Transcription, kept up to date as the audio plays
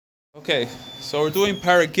Okay, so we're doing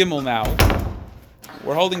Parag Gimel now.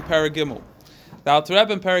 We're holding Parag Gimel. The Alter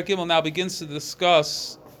Rebbe in Parag Gimel now begins to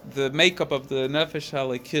discuss the makeup of the Nefesh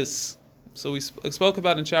HaLekis. So we spoke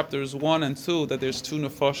about in chapters 1 and 2 that there's two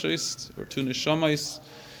nefashis, or two neshamas,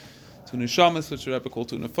 which the Rebbe called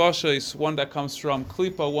two nefashis, one that comes from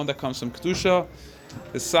Klipa, one that comes from Kedusha.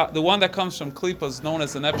 The one that comes from Klipa is known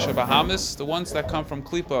as the Nefesh HaBahamis. The ones that come from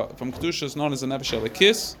Klipa, from Kedusha, is known as the Nefesh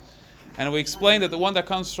HaLekis. And we explained that the one that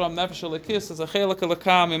comes from Nefesh HaLekis is a Chelak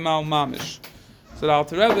HaLakam Imal Mamish. So the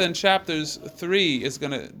Alter Rebbe in chapters 3 is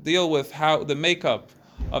going to deal with how the makeup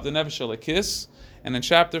of the Nefesh HaLekis, and in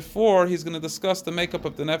chapter 4 he's going to discuss the makeup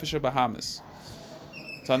of the Nefesh HaBahamis.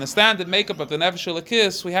 To understand the makeup of the Nefesh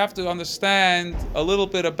HaLekis, we have to understand a little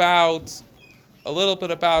bit about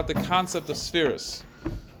the concept of spheres.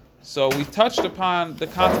 So we touched upon the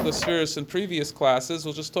concept of spheres in previous classes.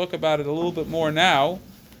 We'll just talk about it a little bit more now,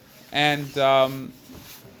 and bring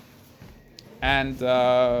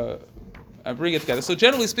it together. So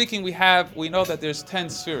generally speaking, we know that there's 10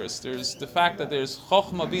 spheres. There's the fact that there's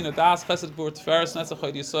Chochma, Bina, Das, Chesed, Bur, Tiferes, Netzach,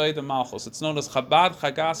 Hod, Yesod, and Malchus. It's known as Chabad,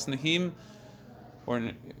 Chagas, Nehim, or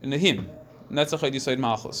Nehim, Netzach, Hod, Yesod,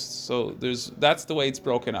 Malchus. So that's the way it's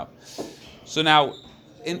broken up. So now,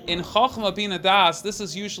 in Chochma, Bina, Das, this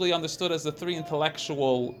is usually understood as the three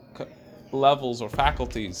intellectual levels or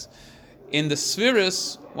faculties. In the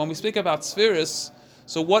spheres, when we speak about spheres,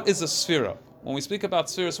 so what is a sphera? When we speak about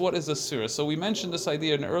spheres, what is a sphera? So we mentioned this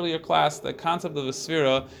idea in an earlier class. The concept of a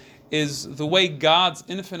sphera is the way God's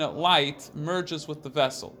infinite light merges with the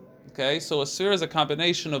vessel. Okay, so a sphera is a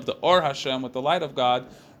combination of the Or Hashem, with the light of God,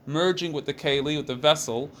 merging with the Keli, with the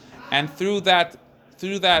vessel, and through that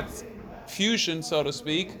fusion, so to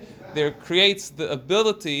speak, there creates the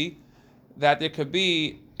ability that there could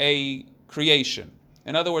be a creation.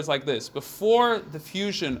 In other words, like this: before the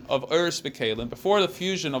fusion of Urs B'Kelim, before the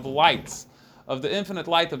fusion of lights, of the infinite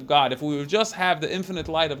light of God, if we would just have the infinite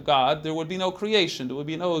light of God, there would be no creation. There would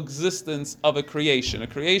be no existence of a creation. A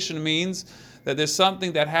creation means that there's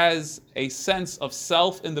something that has a sense of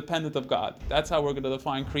self independent of God. That's how we're going to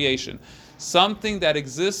define creation. Something that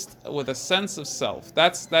exists with a sense of self.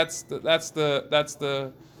 That's the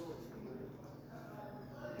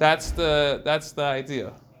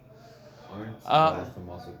idea. Aren't Malachim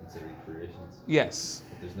also considered creations? Yes.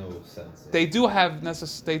 But there's no sense of... They do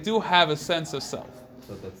have a sense of self.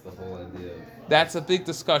 So that's the whole idea of... That's a big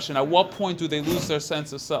discussion. At what point do they lose their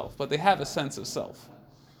sense of self? But they have a sense of self.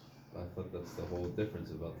 I thought that's the whole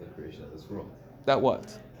difference about the creation of this world. That what?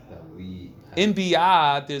 That we have... In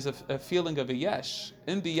Biyah, there's a feeling of a yesh.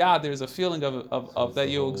 In Biyah, there's a feeling of that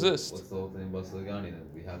you exist. What's the whole thing about Slagani then?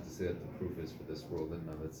 We have to say that the proof is for this world in and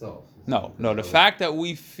of itself. No. The fact that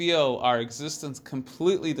we feel our existence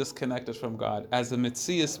completely disconnected from God as a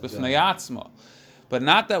mitzias b'fnei atzma, but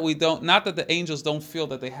not that the angels don't feel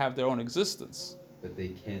that they have their own existence. But they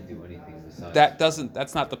can't do anything besides.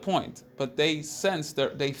 That's not the point. But they sense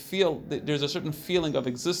they feel that there's a certain feeling of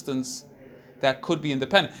existence that could be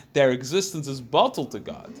independent. Their existence is bottled to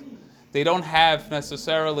God. They don't have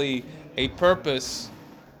necessarily a purpose.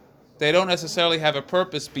 They don't necessarily have a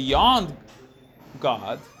purpose beyond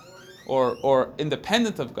God or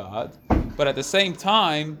independent of God, but at the same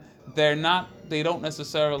time, they're not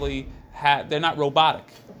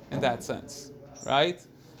robotic in that sense, right?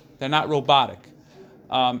 They're not robotic.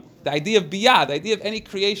 The idea of biyah, the idea of any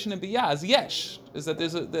creation in biyah is yesh, is that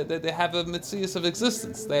that they have a mitzias of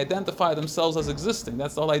existence. They identify themselves as existing.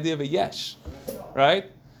 That's the whole idea of a yesh,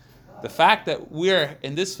 right? The fact that we're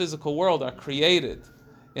in this physical world are created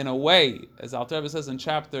in a way, as Alter Rebbe says in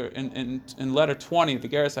letter 20 of the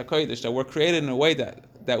Geras HaKodesh, that we're created in a way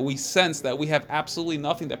that we sense that we have absolutely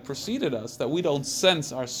nothing that preceded us, that we don't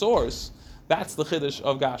sense our source. That's the chiddush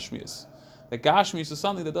of Gashmius. The Gashmius is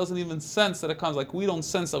something that doesn't even sense that it comes, like we don't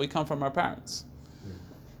sense that we come from our parents.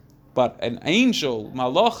 But an angel,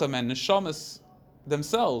 malachim, and neshamas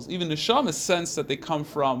themselves, even neshamas sense that they come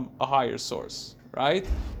from a higher source, right?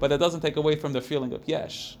 But that doesn't take away from their feeling of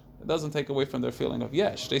yesh. It doesn't take away from their feeling of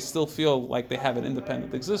yesh. They still feel like they have an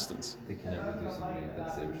independent existence. They can never do something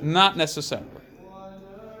that's their... Not necessarily.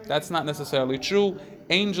 That's not necessarily true.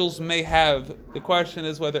 Angels may have. The question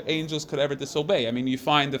is whether angels could ever disobey. I mean, you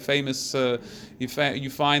find the famous. You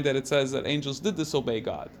find that it says that angels did disobey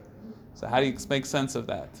God. So how do you make sense of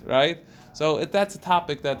that, right? So that's a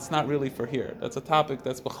topic that's not really for here. That's a topic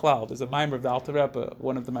that's b'chlal. There's a mimer of the Alter Rebbe,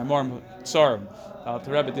 one of the Maimorim Tzorim. The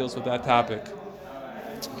Alter Rebbe deals with that topic.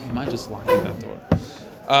 You might just lock that door.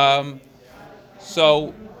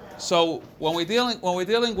 So when we're dealing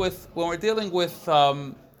with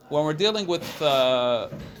I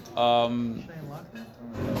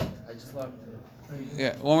just locked it.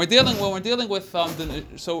 Yeah, when we're dealing with when we're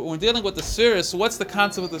dealing with the spheres, so what's the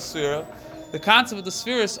concept of the sphere? The concept of the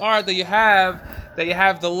spheres are that you have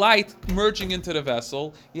the light merging into the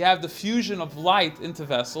vessel, you have the fusion of light into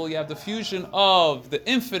vessel, you have the fusion of the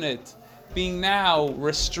infinite being now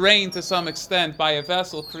restrained to some extent by a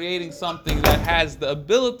vessel, creating something that has the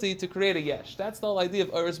ability to create a yesh. That's the whole idea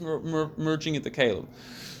of Eretz merging into Kalim.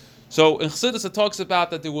 So in Chassidus it talks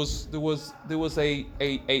about that there was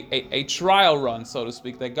a trial run, so to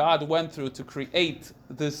speak, that God went through to create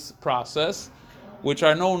this process, which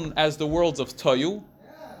are known as the worlds of Toyu.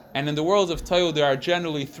 And in the worlds of Toyu, there are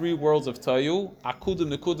generally three worlds of Toyu: Akudim,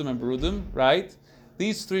 Nikudim, and Brudim. Right?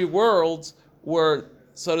 These three worlds were,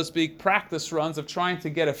 so to speak, practice runs of trying to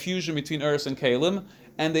get a fusion between Eretz and Kalim,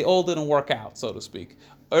 and they all didn't work out, so to speak.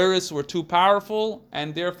 Eretz were too powerful,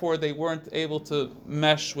 and therefore they weren't able to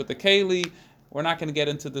mesh with the Kali. We're not going to get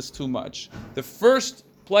into this too much. The first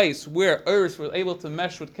place where Eretz was able to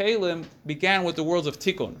mesh with Kalim began with the worlds of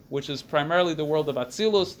Tikkun, which is primarily the world of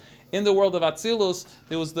Atzilus. In the world of Atzilus,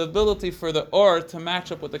 there was the ability for the Or to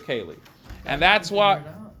match up with the Kali. And that's why...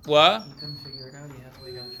 What?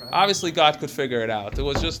 Obviously, God could figure it out. It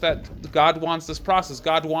was just that God wants this process.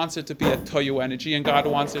 God wants it to be a Toyu energy, and God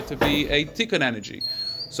wants it to be a Tikkun energy.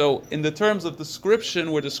 So, in the terms of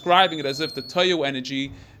description, we're describing it as if the Toyu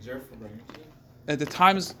energy, at the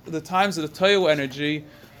times of the Toyu energy,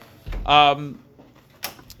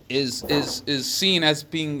 is seen as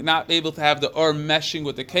being not able to have the Ur meshing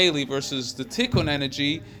with the Kali, versus the Tikkun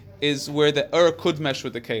energy is where the Ur could mesh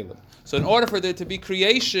with the Kali. So in order for there to be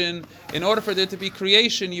creation,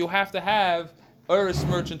 you have to have Eretz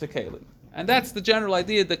merge into Kalim. And that's the general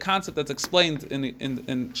idea, the concept that's explained in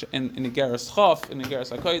Igeres Chof, in Igeres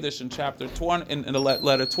HaKodesh, in chapter 20, in the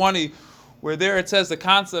letter 20, where there it says the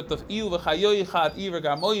concept of Iyu v'chayo yichad, Iver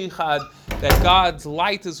yichad, that God's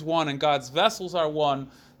light is one and God's vessels are one.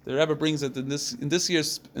 The Rebbe brings it in this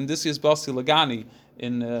year's Basi Lagani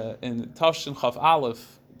in Tavshin Chav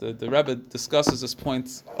Aleph. The Rebbe discusses this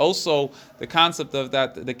point. Also, the concept of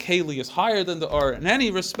that the Kali is higher than the Ur. In any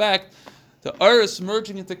respect, the Eretz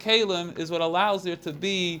merging into Kalim is what allows there to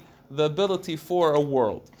be the ability for a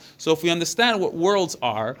world. So if we understand what worlds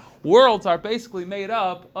are basically made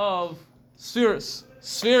up of spheres.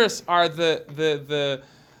 Spheres are the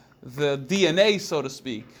DNA, so to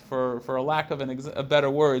speak, for a lack of a better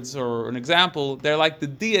words or an example. They're like the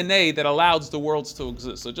DNA that allows the worlds to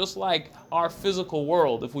exist. So just like our physical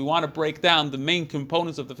world, if we want to break down the main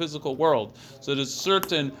components of the physical world, so there's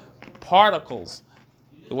certain particles,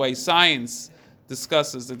 the way science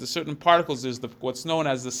discusses that there's certain particles, there's what's known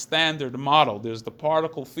as the standard model, there's the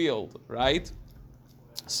particle field, right?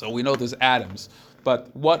 So we know there's atoms. But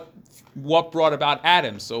what brought about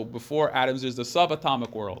atoms? So before atoms, there's the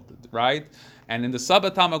subatomic world, right? And in the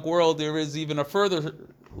subatomic world, there is even a further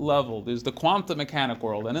level. There's the quantum mechanic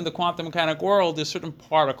world. And in the quantum mechanic world, there's certain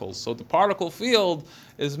particles. So the particle field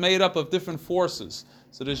is made up of different forces.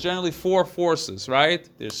 So there's generally four forces, right?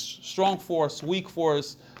 There's strong force, weak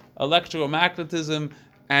force, electromagnetism,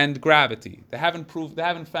 and gravity. They haven't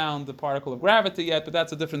found the particle of gravity yet, but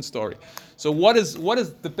that's a different story. So what is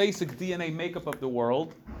the basic DNA makeup of the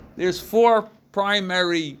world? There's four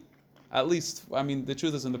primary, at least, I mean, the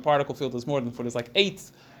truth is in the particle field there's more than four. There's like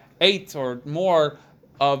eight or more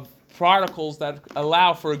of particles that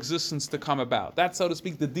allow for existence to come about. That's, so to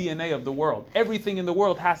speak, the DNA of the world. Everything in the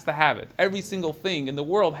world has to have it. Every single thing in the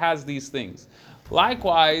world has these things.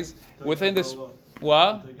 Likewise, within this...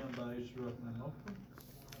 What?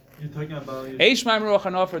 You're talking about Eish Maim Ruach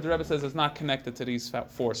HaNofer, the Rebbe says, is not connected to these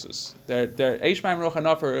forces. Eish Maim Ruach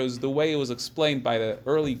HaNofer is the way it was explained by the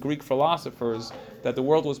early Greek philosophers, that the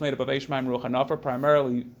world was made up of Eish Maim Ruach HaNofer,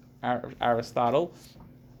 primarily Aristotle,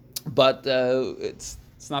 but it's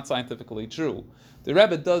not scientifically true. The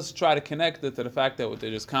Rebbe does try to connect it to the fact that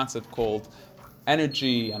there's this concept called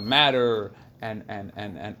energy and matter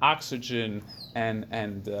and oxygen and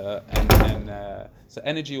so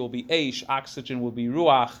energy will be Eish, oxygen will be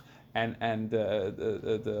Ruach, and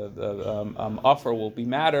offer will be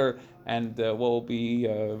matter, and what will be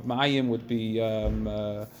Mayim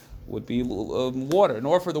would be water. In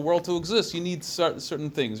order for the world to exist, you need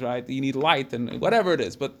certain things, right? You need light and whatever it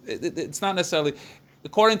is. But it's not necessarily.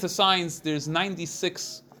 According to science, there's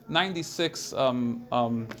 96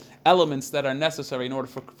 elements that are necessary in order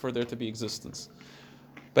for there to be existence.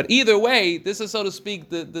 But either way, this is, so to speak,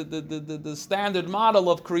 the standard model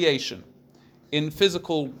of creation in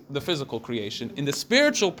the physical creation. In the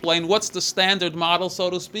spiritual plane, what's the standard model, so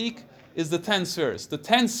to speak, is the 10 spheres. The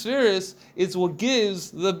 10 spheres is what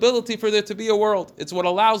gives the ability for there to be a world. It's what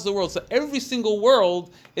allows the world. So every single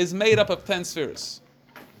world is made up of 10 spheres.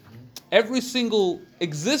 Every single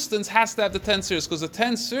existence has to have the 10 spheres, because the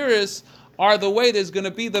 10 spheres are the way there's going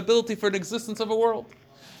to be the ability for the existence of a world.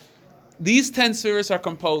 These 10 spheres are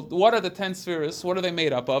composed. What are the 10 spheres? What are they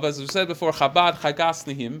made up of? As we said before, Chabad, Chagas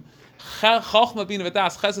Nihim, Chochma, Bina,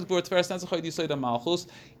 V'das, Chesed, Gvur, Tiferes, Netzach, Hod, Yesod, Malchus.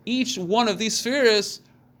 Each one of these spheres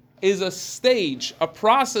is a stage, a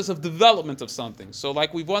process of development of something. So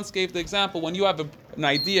like we once gave the example, when you have an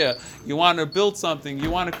idea, you want to build something,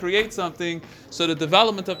 you want to create something, so the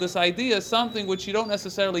development of this idea is something which you don't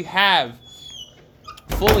necessarily have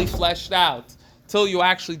fully fleshed out till you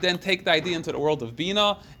actually then take the idea into the world of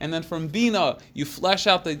Bina, and then from Bina you flesh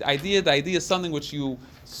out the idea. The idea is something which you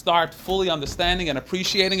start fully understanding and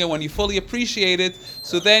appreciating, and when you fully appreciate it,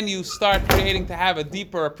 so then you start creating to have a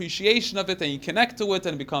deeper appreciation of it, and you connect to it,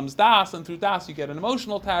 and it becomes Das, and through Das you get an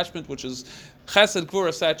emotional attachment, which is Chesed, Gvur,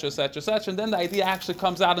 etc., etc., etc., and then the idea actually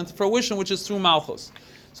comes out into fruition, which is through Malchus.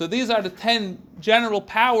 So these are the 10 general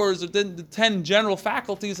powers, or the 10 general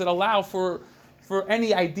faculties that allow for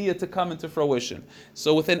any idea to come into fruition.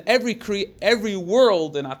 So within every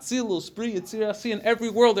world, in Atzilus, Bri, Yitzir, Asi, in every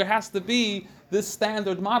world there has to be this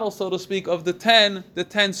standard model, so to speak, of the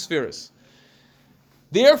 10 spheres.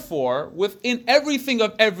 Therefore, within everything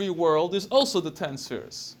of every world is also the 10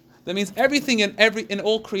 spheres. That means everything in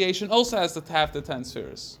all creation also has to have the 10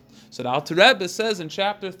 spheres. So the Alter Rebbe says in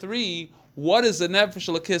chapter 3, what is the Nefesh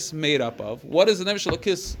Elokis made up of? What is the Nefesh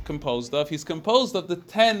Elokis composed of? He's composed of the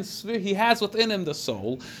 10 spheres. He has within him the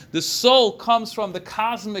soul. The soul comes from the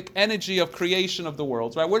cosmic energy of creation of the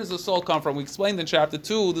world. Right? Where does the soul come from? We explained in chapter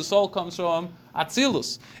 2, the soul comes from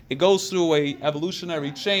Atzilus. It goes through a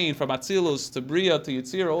evolutionary chain from Atzilus to Bria to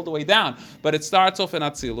Yitzir all the way down. But it starts off in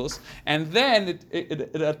Atzilus, and then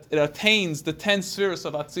it attains the 10 spheres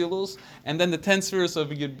of Atzilus, and then the 10 spheres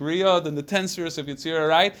of Bria, then the 10 spheres of Yitzir,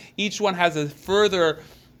 right? Each one has a further,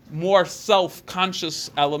 more self-conscious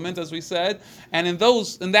element, as we said, and in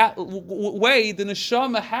that way, the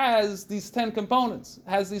neshama has these 10 components,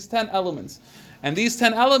 has these 10 elements. And these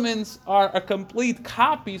 10 elements are a complete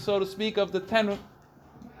copy, so to speak, of the 10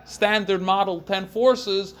 standard model, 10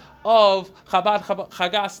 forces of Chabad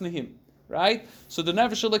Chagas Nihim, right? So the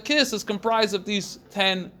Nefesh Elokis is comprised of these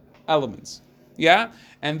 10 elements, yeah?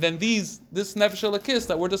 And then this Nefesh Elokis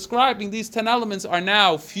that we're describing, these 10 elements are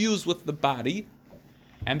now fused with the body,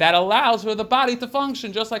 and that allows for the body to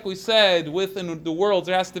function, just like we said, within the world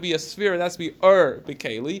there has to be a sphere, there has to be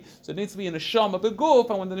Bekeli, so it needs to be a neshama beguf,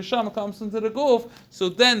 and when the neshama comes into the guf, so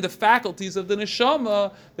then the faculties of the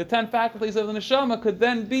neshama, the 10 faculties of the neshama, could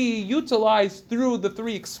then be utilized through the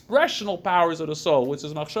 3 expressional powers of the soul, which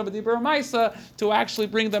is machshava, dibur, maisa, to actually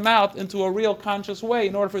bring them out into a real conscious way,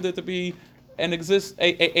 in order for there to be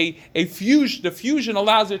a fusion. The fusion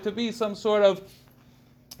allows there to be some sort of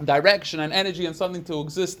direction and energy and something to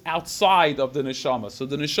exist outside of the neshama. So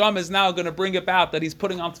the neshama is now going to bring about that he's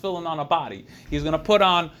putting on tefillin on a body. He's going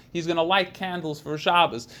to light candles for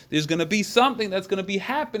Shabbos. There's going to be something that's going to be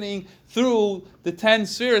happening through the 10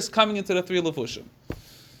 spheres coming into the 3 levushim.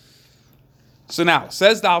 So now,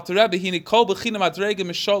 says the Alter Rebbe, Hine kol b'china madrega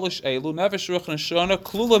misholish elu, nefesh ruach neshama,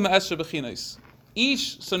 klula me'esher b'chinos.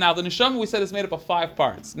 So now the neshama we said is made up of 5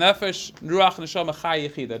 parts. Nefesh, ruach, neshama, chai,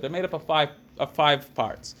 yechida. They're made up of 5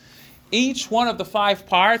 parts. Each one of the 5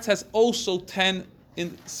 parts has also 10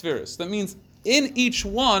 spheres. That means in each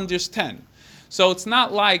one there's 10. So it's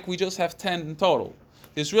not like we just have 10 in total.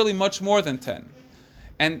 There's really much more than 10.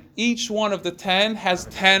 And each one of the 10 has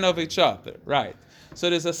 10 of each other, right? So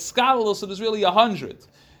there's a scala, so there's really 100.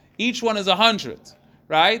 Each one is 100,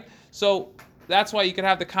 right? So that's why you can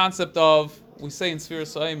have the concept of, we say in Sfira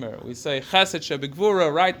Soimer, we say Chesed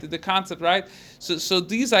Shebegvura, right? The concept, right? So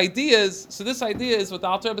this idea is what the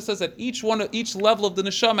Alter Rebbe says, that each level of the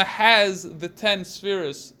neshama has the 10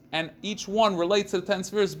 spheres, and each one relates to the 10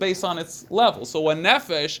 spheres based on its level. So a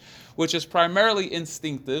nefesh, which is primarily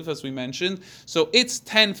instinctive, as we mentioned, so its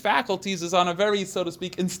 10 faculties is on a very, so to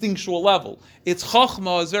speak, instinctual level. Its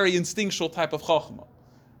chokhmah is very instinctual type of chokhmah,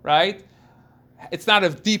 right? It's not a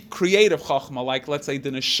deep creative chokhmah, like, let's say, the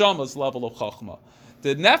neshama's level of chokhmah.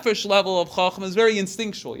 The nefesh level of chokhmah is very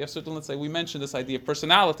instinctual. Yesterday, let's say, we mentioned this idea of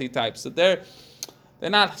personality types, that they're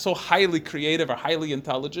not so highly creative or highly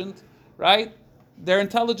intelligent, right? Their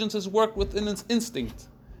intelligence is worked within its instinct.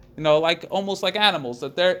 Like almost like animals,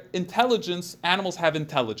 that their intelligence, animals have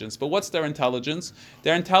intelligence, but what's their intelligence?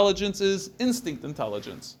 Their intelligence is instinct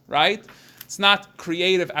intelligence, right? It's not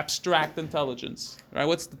creative, abstract intelligence, right?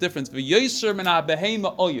 What's the difference?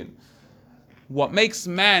 What makes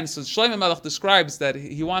man? So Shlomo Melech describes that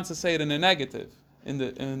he wants to say it in a negative, in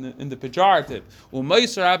the pejorative.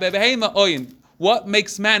 What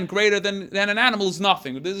makes man greater than an animal is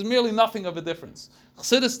nothing. There's merely nothing of a difference.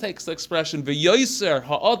 Chassidus takes the expression, V'yoser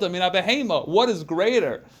ha'adam min ha'behema. What is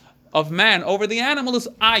greater of man over the animal is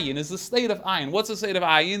ayin, is the state of ayin. What's the state of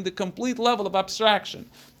ayin? The complete level of abstraction.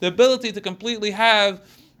 The ability to completely have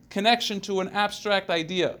connection to an abstract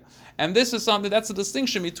idea. And this is something, that's a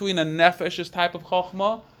distinction between a nefesh's type of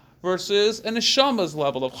chokhmah versus a neshama's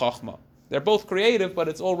level of chokhmah. They're both creative, but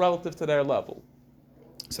it's all relative to their level.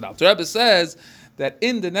 So now, the Rebbe says that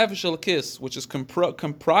in the Nefesh Elokis, which is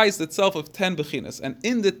comprised itself of 10 bechinas, and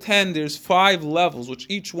in the 10 there's 5 levels, which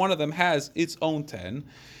each one of them has its own 10,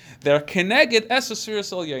 they're keneged eser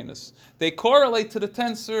sfiras elyonos. They correlate to the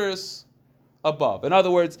 10 sfiras above. In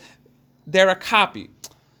other words, they're a copy.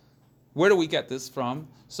 Where do we get this from?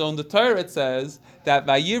 So in the Torah it says that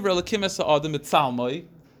Vayivra Elokim es ha'adam b'tzalmoi,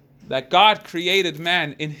 that God created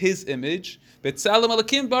man in His image. B'tzelem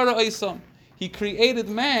Elokim bara oisam. He created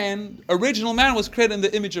man. Original man was created in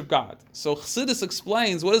the image of God. So Chassidus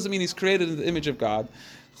explains, what does it mean He's created in the image of God?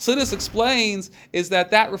 Chassidus explains is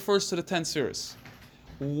that refers to the 10 sfiras.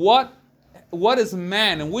 What is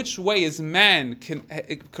man? In which way is man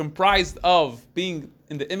comprised of being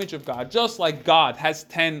in the image of God? Just like God has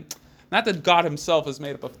 10. Not that God Himself is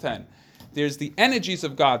made up of 10. There's the energies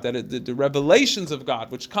of God, the revelations of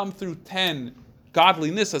God, which come through 10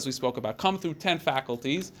 godliness, as we spoke about, come through 10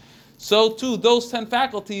 faculties. So too, those 10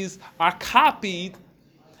 faculties are copied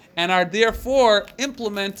and are therefore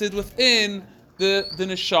implemented within the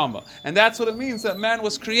neshama. And that's what it means that man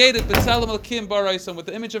was created, b'tzelem Elokim bara oisam, with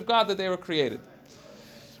the image of God that they were created.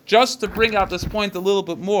 Just to bring out this point a little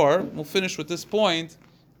bit more, we'll finish with this point.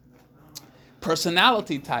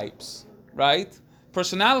 Personality types, right?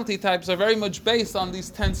 Personality types are very much based on these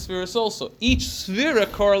 10 spheres also. Each sphere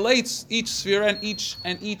correlates, each sphere and each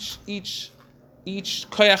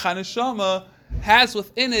koyach haneshama has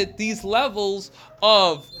within it these levels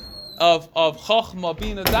of chokhmah,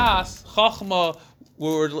 bina, das. Chokhmah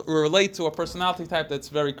would relate to a personality type that's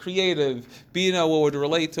very creative. Bina would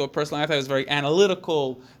relate to a personality type that's very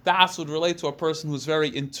analytical. Das would relate to a person who's very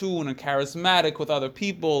in tune and charismatic with other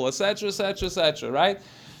people, etc., etc., etc., right?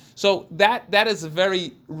 So that is a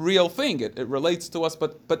very real thing. It relates to us,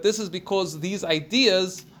 but this is because these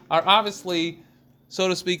ideas are obviously, so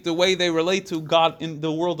to speak, the way they relate to God in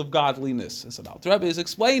the world of godliness. And so now the Rebbe is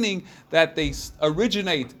explaining that they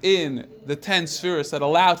originate in the 10 spheres that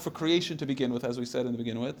allowed for creation to begin with, as we said in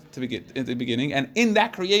the beginning. And in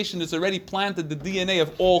that creation is already planted the DNA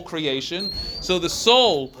of all creation. So the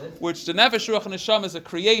soul, which the Nefesh Ruach and Neshama is a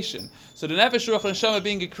creation. So the Nefesh Ruach and Neshama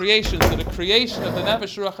being a creation, so the creation of the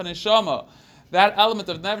Nefesh Ruach and Neshama, that element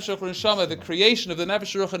of Nefesh Ruach and Neshama, the creation of the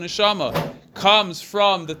Nefesh Ruach and Neshama, comes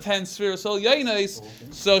from the 10 spheres elyonos.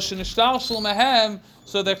 So shenishtalshel mehem,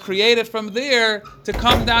 so they're created from there to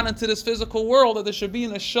come down into this physical world, that there should be a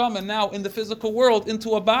neshama now in the physical world,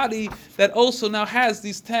 into a body that also now has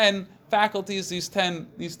these 10 faculties, these 10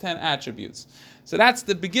 attributes. So that's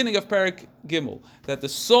the beginning of Perek Gimel, that the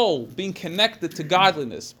soul being connected to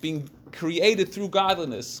godliness, being created through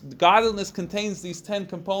godliness. Godliness contains these 10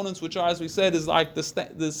 components, which are, as we said, is like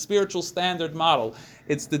the spiritual standard model.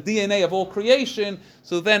 It's the DNA of all creation.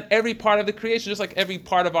 So then every part of the creation, just like every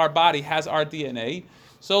part of our body has our DNA,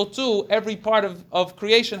 so too every part of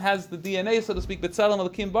creation has the DNA, so to speak. B'tzelem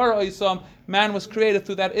Elokim bara oisam, man was created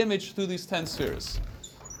through that image, through these 10 spheres.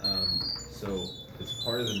 So it's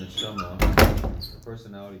part of the neshama. The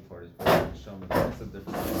personality part is part of the neshama. That's the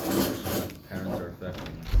difference that parents are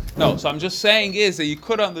affecting. No, so I'm just saying is that we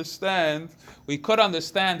could understand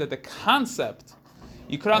that the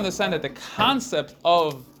concept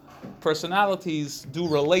of personalities do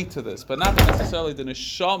relate to this, but not that necessarily the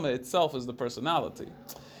neshama itself is the personality.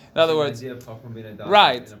 In other words,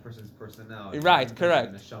 right, in a person's personality, right,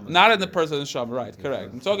 correct. Not in the person's neshama, right,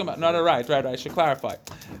 correct. I'm talking about right. I should clarify.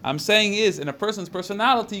 I'm saying is in a person's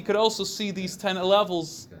personality, you could also see these 10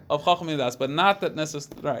 levels of chacham and das, but not that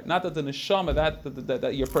necessarily, right? Not that the neshama,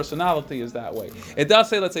 that your personality is that way. It does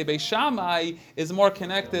say, let's say, Beis Shammai is more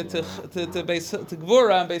connected to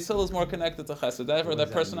Gvura, and Beis Hillel is more connected to Chesed. Therefore,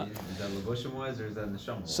 that personality. Is that levushim wise or is that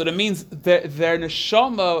neshama? So that means their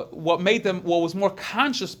neshama, what was more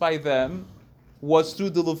conscious by them, was through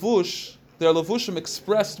the levush. Their levushim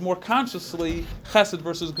expressed more consciously Chesed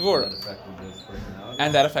versus Gvura,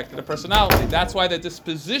 and that affected the personality. That's why the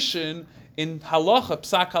disposition in halacha,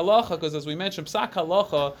 psak halacha, because as we mentioned, psak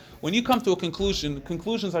halacha, when you come to a conclusion,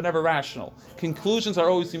 conclusions are never rational. Conclusions are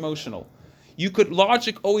always emotional.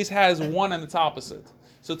 Logic always has one and its opposite.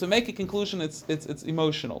 So to make a conclusion, it's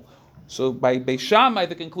emotional. So by Beis Shammai,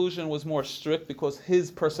 the conclusion was more strict because his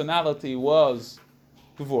personality was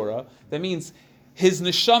Gvura. That means his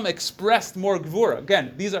neshama expressed more gvura.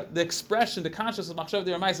 Again, these are the expression, the consciousness of Machshav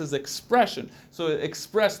D'Ramais is the expression. So it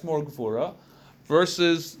expressed more gvura,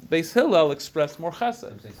 versus Beis Hillel expressed more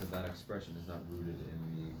chesed. I'm saying so that expression is not rooted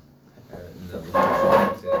in the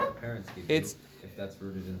relationship that the parents give you. It's If that's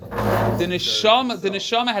rooted in the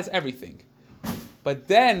neshama has everything. But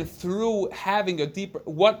then, through having a deeper,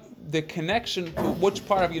 what the connection to which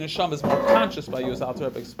part of your neshama is more conscious by you, as Alter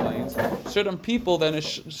Rebbe explains, certain people, then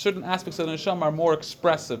certain aspects of the neshama are more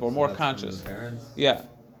expressive or more that's conscious. from the parents. Yeah,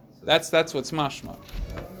 that's what's mashma.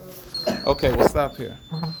 Okay, we'll stop here.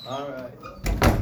 All right.